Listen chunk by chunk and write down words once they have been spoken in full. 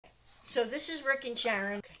So this is Rick and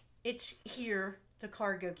Sharon. It's here, the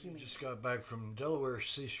cargo community. Just got back from Delaware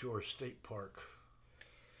Seashore State Park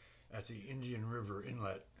at the Indian River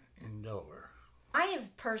Inlet in Delaware. I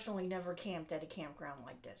have personally never camped at a campground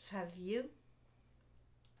like this. Have you?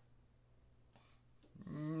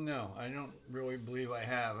 No, I don't really believe I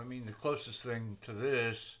have. I mean, the closest thing to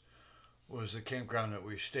this was the campground that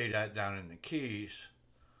we stayed at down in the Keys,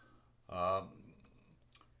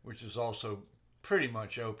 which is also pretty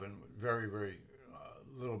much open, with very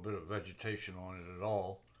little bit of vegetation on it at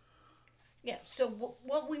all. Yeah, so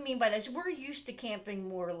what we mean by that is we're used to camping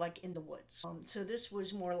more like in the woods. So this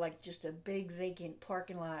was more like just a big vacant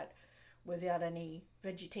parking lot without any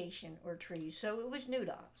vegetation or trees. So it was new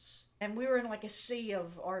to us. And we were in like a sea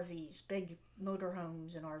of RVs, big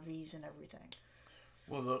motorhomes and RVs and everything.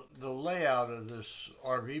 Well, the layout of this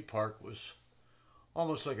RV park was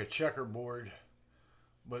almost like a checkerboard,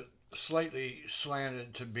 but slightly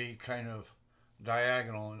slanted to be kind of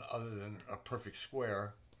diagonal and other than a perfect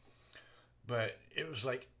square. But it was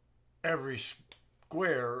like every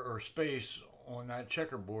square or space on that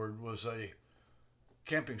checkerboard was a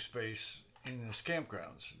camping space in this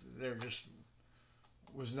campgrounds. There just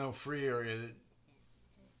was no free area that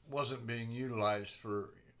wasn't being utilized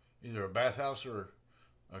for either a bathhouse or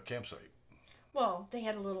a campsite. Well, they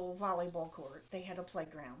had a little volleyball court, they had a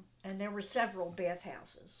playground, and there were several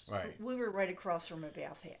bathhouses. Right. We were right across from a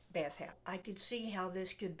bathhouse. I could see how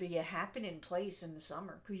this could be a happening place in the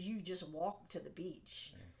summer because you just walk to the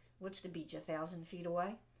beach. Yeah. What's the beach, 1,000 feet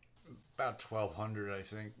away? About 1,200, I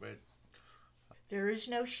think, but there is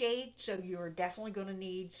no shade, so you're definitely going to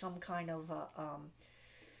need some kind of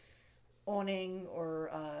awning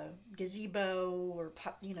or gazebo or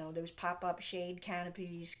those pop-up shade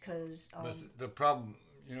canopies, because but the problem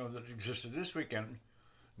that existed this weekend,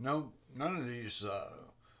 none of these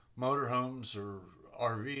motorhomes or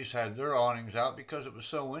RVs had their awnings out because it was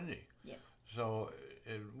so windy. Yeah. So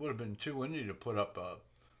it would have been too windy to put up a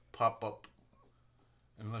pop-up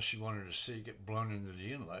unless you wanted to see it get blown into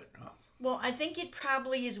the inlet. Well, I think it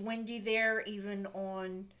probably is windy there even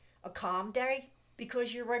on a calm day,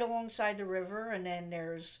 because you're right alongside the river, and then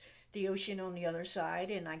there's the ocean on the other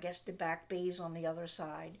side, and I guess the back bay's on the other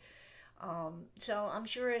side. So I'm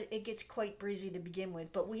sure it gets quite breezy to begin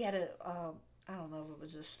with, but we had I don't know if it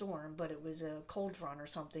was a storm, but it was a cold front or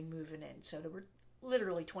something moving in. So there were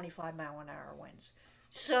literally 25-mile-an-hour winds.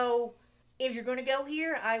 So if you're going to go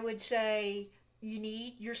here, I would say you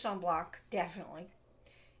need your sunblock, definitely.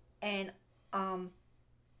 And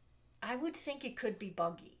I would think it could be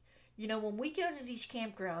buggy. When we go to these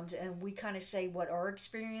campgrounds and we kind of say what our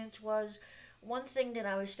experience was, one thing that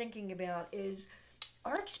I was thinking about is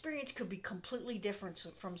our experience could be completely different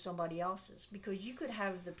from somebody else's, because you could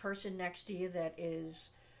have the person next to you that is,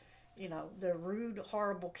 the rude,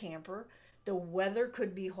 horrible camper. The weather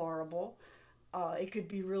could be horrible. It could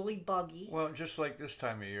be really buggy. Well, just like this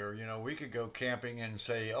time of year, we could go camping and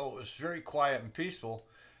say, oh, it was very quiet and peaceful,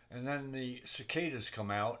 and then the cicadas come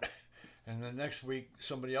out. And the next week,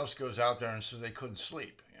 somebody else goes out there and says they couldn't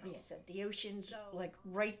sleep. Yes, the ocean's like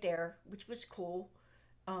right there, which was cool.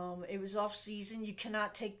 It was off season. You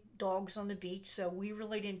cannot take dogs on the beach, so we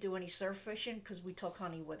really didn't do any surf fishing because we took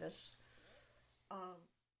Honey with us.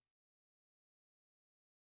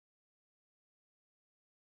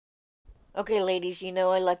 Okay, ladies,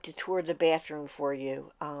 I like to tour the bathroom for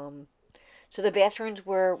you. So the bathrooms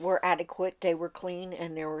were adequate. They were clean,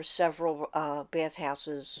 and there were several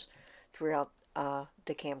bathhouses throughout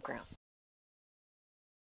the campground.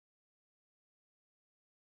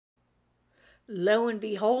 Lo and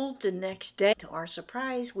behold, the next day, to our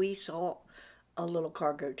surprise, we saw a little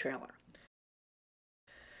cargo trailer.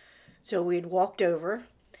 So we had walked over,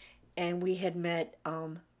 and we had met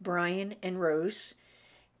Brian and Rose,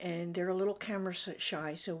 and they're a little camera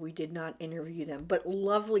shy, so we did not interview them, but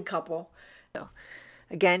lovely couple. So,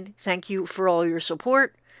 again, thank you for all your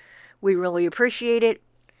support. We really appreciate it.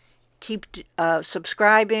 Keep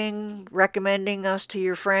subscribing, recommending us to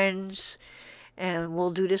your friends, and we'll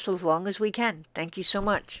do this as long as we can. Thank you so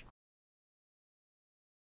much.